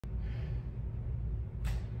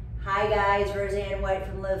Hi guys, Roseanne White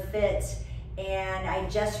from LIVFITT, and I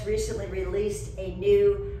just recently released a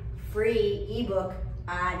new free ebook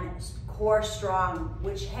on Core Strong,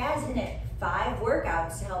 which has in it 5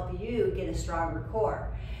 workouts to help you get a stronger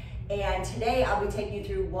core. And today I'll be taking you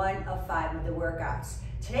through 1 of 5 of the workouts.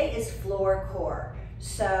 Today is floor core.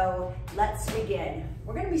 So let's begin.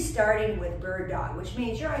 We're going to be starting with bird dog, which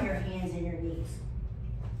means you're on your hands and your knees.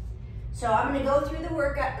 So I'm going to go through the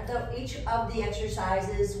workout, each of the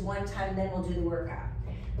exercises one time, then we'll do the workout.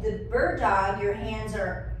 The bird dog, your hands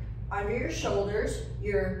are under your shoulders,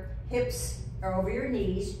 your hips are over your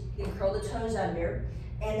knees, you can curl the toes under,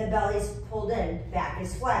 and the belly's pulled in, back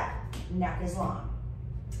is flat, neck is long.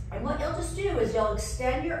 And what you'll just do is you'll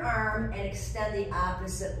extend your arm and extend the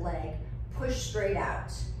opposite leg, push straight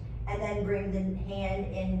out, and then bring the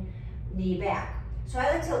hand in, knee back. So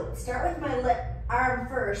I like to start with my arm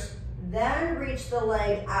first, then reach the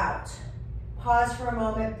leg out. Pause for a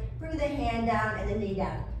moment, bring the hand down and the knee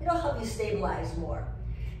down. It'll help you stabilize more.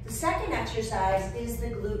 The second exercise is the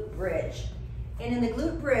glute bridge. And in the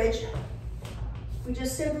glute bridge, we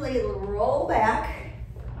just simply roll back,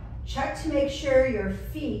 check to make sure your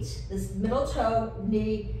feet, this middle toe,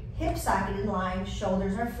 knee, hip socket in line,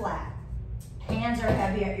 shoulders are flat. Hands are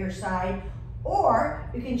heavy at your side, or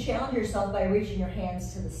you can challenge yourself by reaching your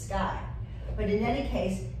hands to the sky. But in any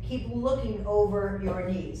case, keep looking over your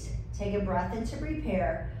knees. Take a breath in to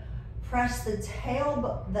prepare. Press the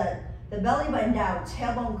belly button down,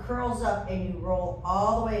 tailbone curls up, and you roll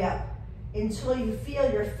all the way up until you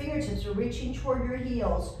feel your fingertips are reaching toward your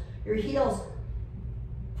heels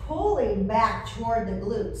pulling back toward the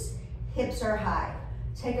glutes. Hips are high.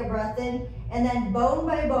 Take a breath in, and then bone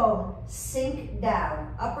by bone, sink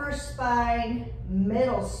down. Upper spine,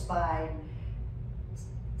 middle spine,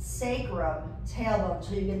 sacrum, tailbone,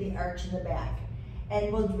 until you get the arch in the back.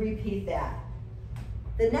 And we'll repeat that.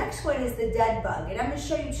 The next one is the dead bug, and I'm going to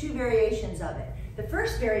show you 2 variations of it. The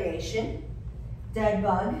first variation, dead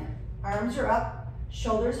bug, arms are up,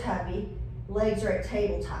 shoulders heavy, legs are at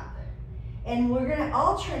tabletop. And we're going to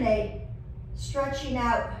alternate stretching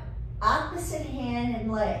out opposite hand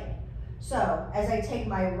and leg. So as I take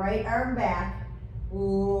my right arm back,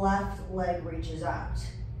 left leg reaches out,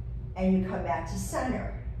 and you come back to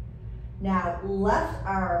center. Now, left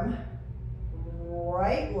arm,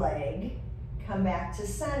 right leg, come back to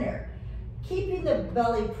center, keeping the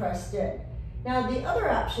belly pressed in. Now, the other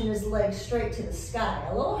option is legs straight to the sky.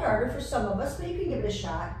 A little harder for some of us, but you can give it a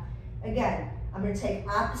shot. Again, I'm going to take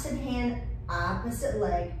opposite hand, opposite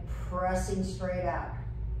leg, pressing straight out.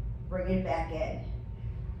 Bring it back in.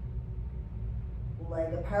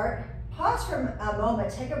 Leg apart. Pause for a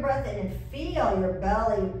moment, take a breath in, and feel your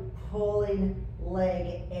belly pulling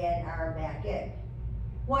leg and arm back in.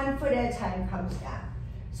 1 foot at a time comes down.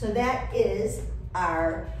 So that is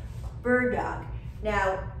our bird dog.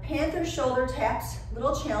 Now, panther shoulder taps, a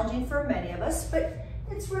little challenging for many of us, but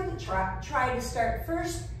it's worth a try. Try to start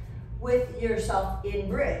first with yourself in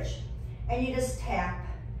bridge. And you just tap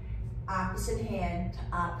opposite hand to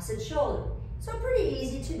opposite shoulder. So pretty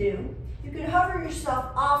easy to do. You can hover yourself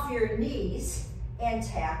off your knees and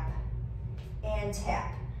tap and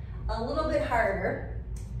tap. A little bit harder,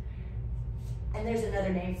 and there's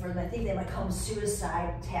another name for them. I think they might call them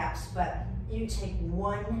suicide taps, but you take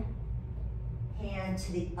one hand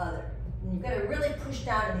to the other. And you've got to really push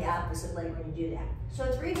down in the opposite leg when you do that. So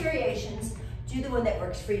 3 variations, do the one that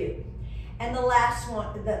works for you. And the last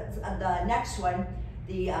one, the next one,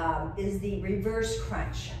 is the reverse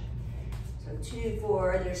crunch. So 2,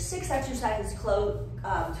 4, there's 6 exercises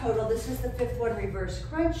total. This is the 5th one, reverse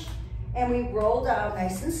crunch. And we roll down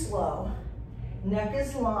nice and slow. Neck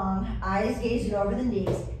is long, eyes gazing over the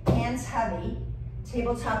knees, hands heavy,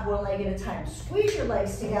 tabletop 1 leg at a time. Squeeze your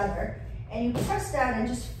legs together, and you press down and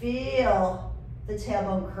just feel the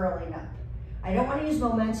tailbone curling up. I don't want to use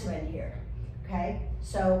momentum in here, okay?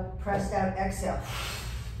 So press down, exhale.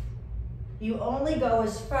 You only go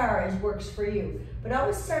as far as works for you, but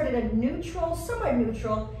always start at a neutral, somewhat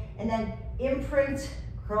neutral, and then imprint,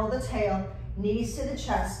 curl the tail, knees to the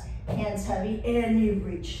chest, hands heavy, and you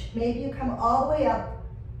reach. Maybe you come all the way up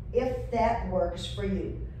if that works for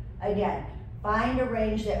you. Again, find a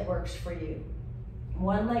range that works for you.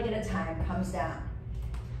 1 leg at a time comes down.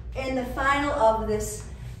 And the final of this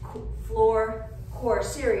floor core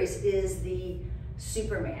series is the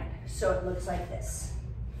Superman. So it looks like this.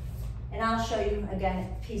 And I'll show you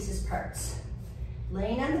again, pieces, parts.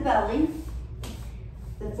 Laying on the belly,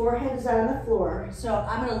 the forehead is on the floor. So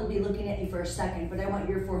I'm going to be looking at you for a second, but I want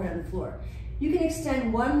your forehead on the floor. You can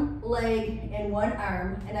extend 1 leg and 1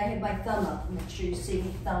 arm, and I have my thumb up. Make sure you see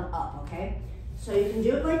me thumb up, okay? So you can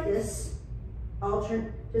do it like this,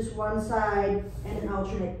 alternate just one side and then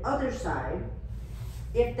alternate other side,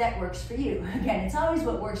 if that works for you. Again, it's always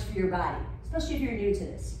what works for your body, especially if you're new to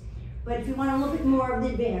this. But if you want a little bit more of the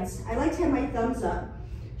advanced, I like to have my thumbs up,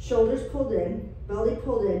 shoulders pulled in, belly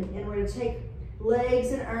pulled in, and we're gonna take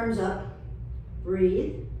legs and arms up,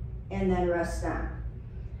 breathe, and then rest down.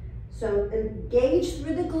 So engage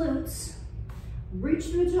through the glutes, reach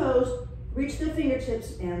through the toes, reach the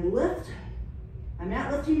fingertips, and lift. I'm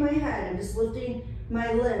not lifting my head, I'm just lifting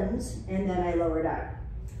my limbs, and then I lower down.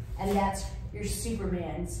 And that's your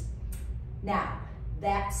Supermans. Now,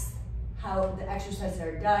 that's how the exercises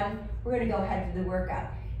are done. We're gonna go ahead to the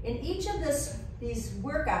workout. In each of these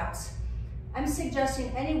workouts, I'm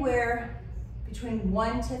suggesting anywhere between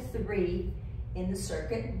 1 to 3 in the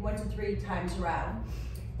circuit, 1 to 3 times around.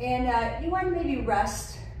 And you want to maybe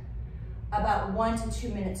rest about 1 to 2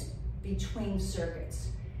 minutes between circuits.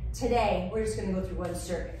 Today, we're just gonna go through one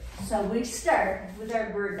circuit. So we start with our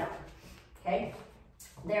bird dog, okay?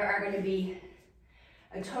 There are gonna be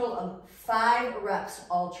a total of 5 reps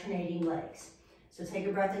alternating legs. So take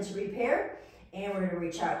a breath into repair, and we're gonna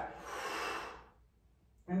reach out.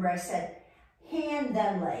 Remember I said hand,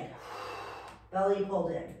 then leg. Belly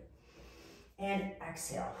pulled in. And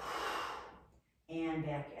exhale. And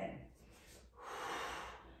back in.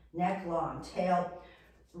 Neck long, tail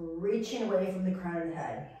reaching away from the crown of the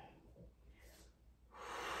head.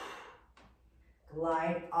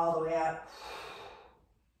 Glide all the way up.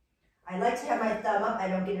 I like to have my thumb up. I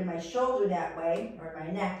don't get in my shoulder that way, or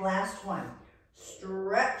my neck. Last one.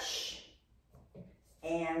 Stretch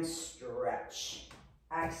and stretch.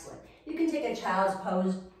 Excellent. You can take a child's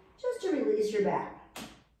pose just to release your back.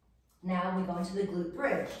 Now we go into the glute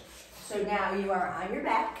bridge. So now you are on your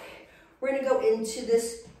back. We're gonna go into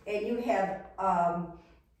this, and you have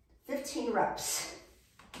 15 reps.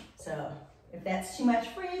 So if that's too much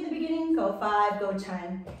for you in the beginning, go 5, go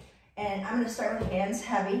 10. And I'm gonna start with hands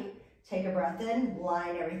heavy. Take a breath in,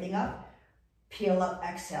 line everything up, peel up,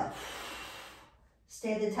 exhale.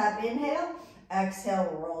 Stay at the top, inhale, exhale,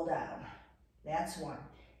 roll down. That's 1.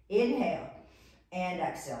 Inhale and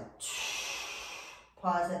exhale.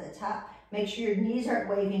 Pause at the top. Make sure your knees aren't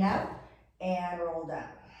waving out, and roll down.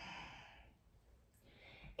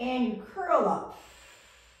 And you curl up.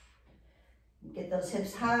 Get those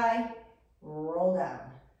hips high, roll down.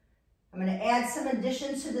 I'm gonna add some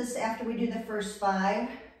additions to this after we do the first 5.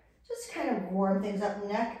 Just kind of warm things up.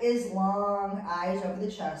 Neck is long, eyes over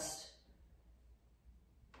the chest.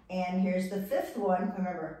 And here's the 5th one.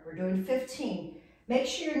 Remember, we're doing 15. Make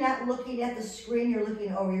sure you're not looking at the screen, you're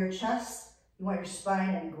looking over your chest. You want your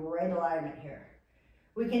spine in great alignment here.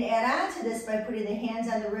 We can add on to this by putting the hands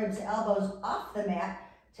on the ribs, elbows off the mat.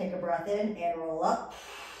 Take a breath in and roll up.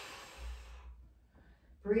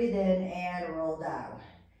 Breathe in and roll down.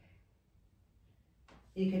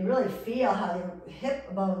 You can really feel how the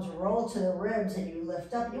hip bones roll to the ribs and you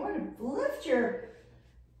lift up. You want to lift your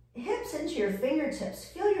hips into your fingertips.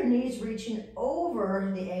 Feel your knees reaching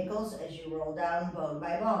over the ankles as you roll down bone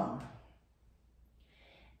by bone.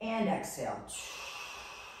 And exhale.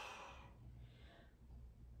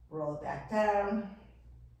 Roll it back down.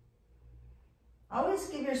 Always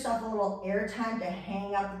give yourself a little air time to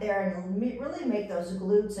hang up there and really make those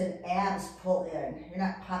glutes and abs pull in. You're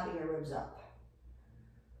not popping your ribs up.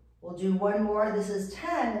 We'll do one more. This is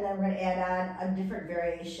 10, and then we're going to add on a different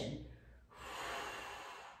variation.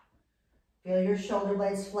 Feel your shoulder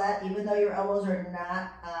blades flat, even though your elbows are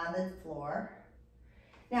not on the floor.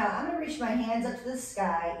 Now, I'm going to reach my hands up to the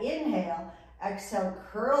sky. Inhale, exhale,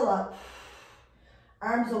 curl up.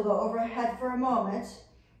 Arms will go overhead for a moment.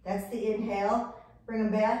 That's the inhale. Bring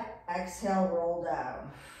them back. Exhale, roll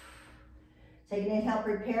down. Take an inhale,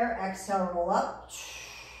 prepare. Exhale, roll up.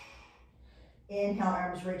 Inhale,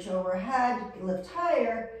 arms reach overhead. Lift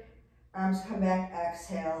higher. Arms come back.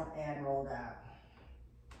 Exhale, and roll down.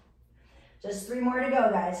 Just 3 more to go,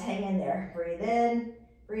 guys. Hang in there. Breathe in,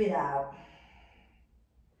 breathe out.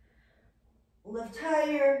 Lift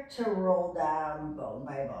higher to roll down bone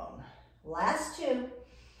by bone. Last 2,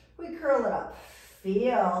 we curl it up.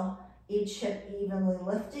 Feel each hip evenly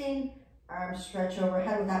lifting. Arms stretch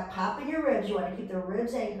overhead without popping your ribs. You want to keep the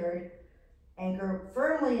ribs anchored. Anchor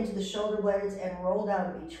firmly into the shoulder blades and roll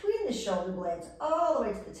down between the shoulder blades all the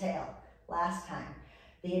way to the tail. Last time.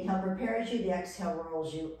 The inhale prepares you, the exhale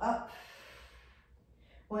rolls you up.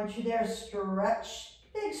 Once you're there, stretch,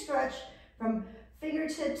 big stretch from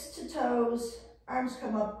fingertips to toes. Arms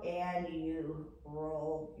come up and you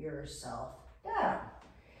roll yourself down.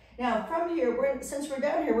 Now from here, since we're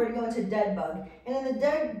down here, we're gonna go into dead bug. And in the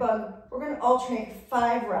dead bug, we're gonna alternate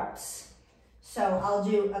 5 reps. So I'll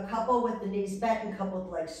do a couple with the knees bent and a couple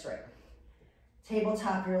with legs straight.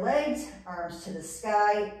 Tabletop your legs, arms to the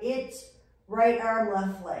sky. It's right arm,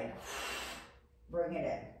 left leg. Bring it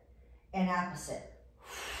in. And opposite.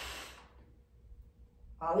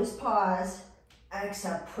 Always pause.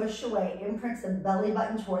 Exhale, push away. Imprint the belly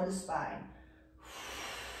button toward the spine.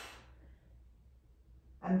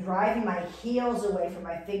 I'm driving my heels away from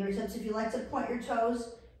my fingertips. If you like to point your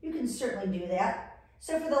toes, you can certainly do that.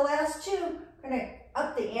 So for the last two, we're going to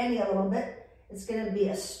up the ante a little bit. It's going to be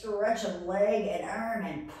a stretch of leg and arm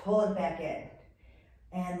and pull it back in.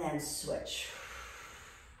 And then switch.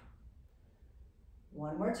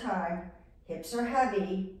 One more time. Hips are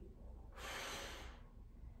heavy.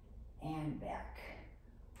 And back.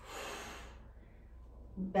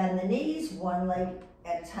 Bend the knees, one leg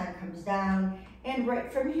at a time comes down. And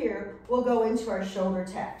right from here, we'll go into our shoulder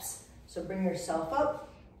taps. So bring yourself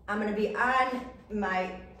up. I'm gonna be on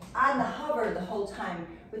the hover the whole time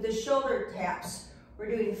with the shoulder taps. We're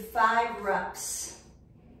doing 5 reps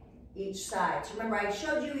each side. So remember, I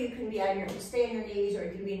showed you, you can be on stay on your knees or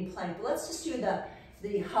you can be in plank. But let's just do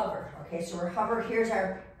the hover. Okay, so we're hover, here's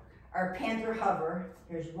our panther hover.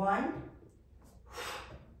 Here's 1,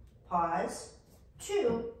 pause,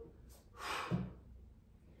 2,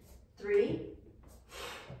 3,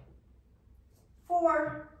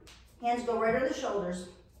 4, hands go right on the shoulders,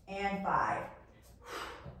 and 5,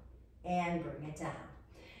 and bring it down.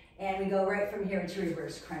 And we go right from here into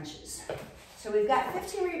reverse crunches. So we've got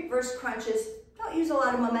 15 reverse crunches. Don't use a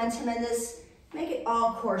lot of momentum in this. Make it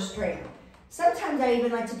all core straight. Sometimes I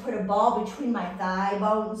even like to put a ball between my thigh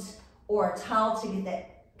bones or a towel to get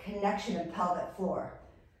that connection of pelvic floor.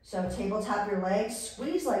 So tabletop your legs,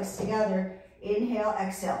 squeeze legs together. Inhale,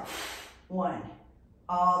 exhale. 1,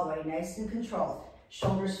 all the way, nice and controlled.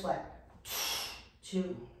 Shoulders flat.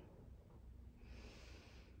 2,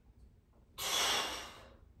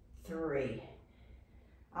 3.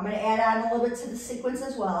 I'm going to add on a little bit to the sequence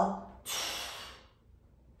as well.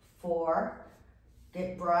 4.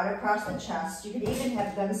 Get broad across the chest. You can even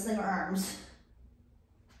have gunslinger arms.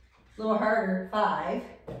 A little harder. 5.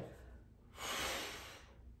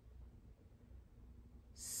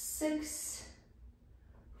 6.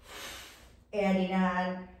 Adding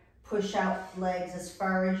on, push out legs as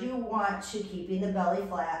far as you want to, keeping the belly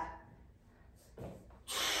flat.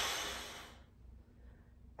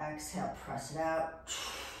 Exhale, press it out.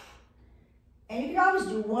 And you can always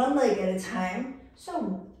do one leg at a time.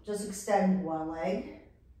 So just extend one leg,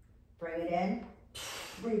 bring it in,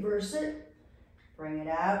 reverse it, bring it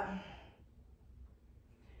out.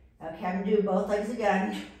 Okay, I'm gonna do both legs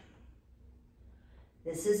again.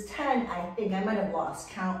 This is 10. I think I might have lost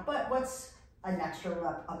count, but what's an extra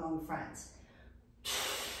rep among friends?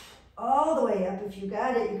 All the way up. If you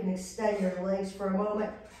got it, you can extend your legs for a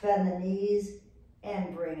moment, bend the knees,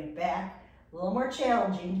 and bring it back. A little more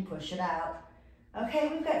challenging to push it out. Okay,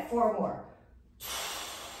 we've got 4 more.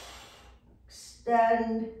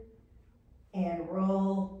 Extend and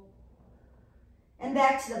roll. And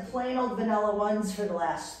back to the plain old vanilla ones for the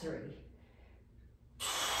last 3.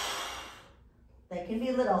 They can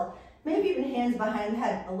be little, maybe even hands behind the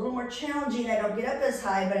head. A little more challenging. I don't get up as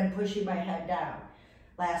high, but I'm pushing my head down.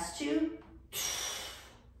 Last 2.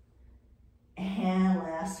 And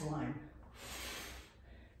last 1.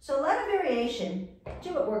 So a lot of variation.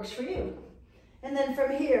 Do what works for you. And then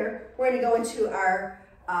from here, we're going to go into our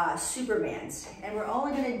Supermans. And we're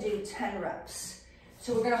only going to do 10 reps.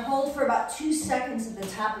 So we're going to hold for about 2 seconds at the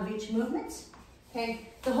top of each movement. Okay,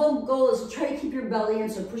 the whole goal is to try to keep your belly in,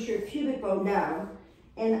 so push your pubic bone down.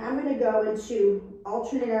 And I'm going to go into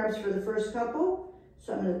alternate arms for the first couple.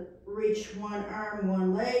 So I'm going to reach one arm,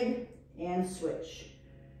 one leg, and switch.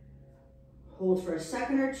 Hold for a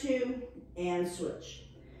second or 2, and switch.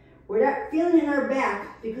 We're not feeling in our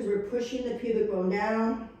back because we're pushing the pubic bone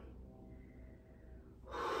down.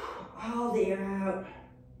 All the air out.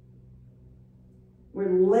 We're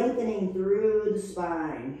lengthening through the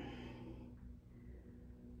spine.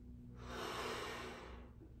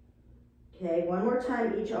 Okay, one more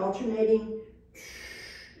time, each alternating.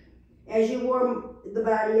 As you warm the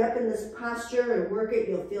body up in this posture and work it,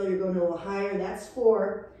 you'll feel you're going a little higher. That's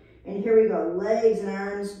 4. And here we go, legs and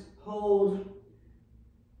arms, hold.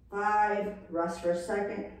 5, rest for a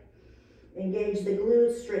second. Engage the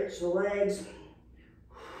glutes, stretch the legs.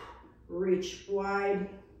 Reach wide.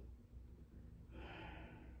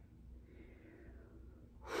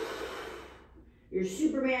 You're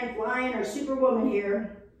Superman flying or Superwoman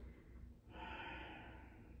here.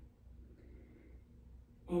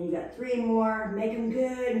 And you got 3 more. Make them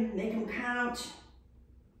good, make them count.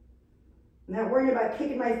 I'm not worrying about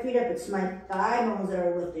kicking my feet up. It's my thigh bones that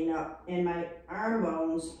are lifting up and my arm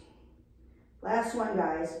bones. Last one,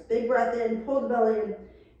 guys. Big breath in, pull the belly in,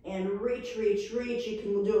 and reach, reach, reach. You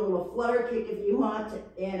can do a little flutter kick if you want,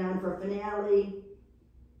 and on for finale,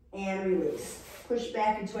 and release. Push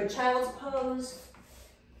back into a child's pose,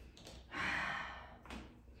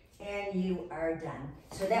 and you are done.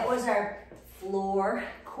 So that was our floor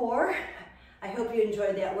core. I hope you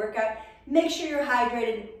enjoyed that workout. Make sure you're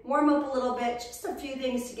hydrated, warm up a little bit, just a few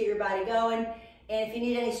things to get your body going. And if you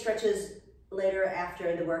need any stretches later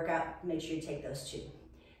after the workout, make sure you take those too.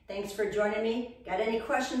 Thanks for joining me. Got any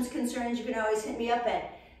questions, concerns, you can always hit me up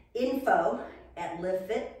at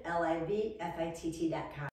info@livfitt.com.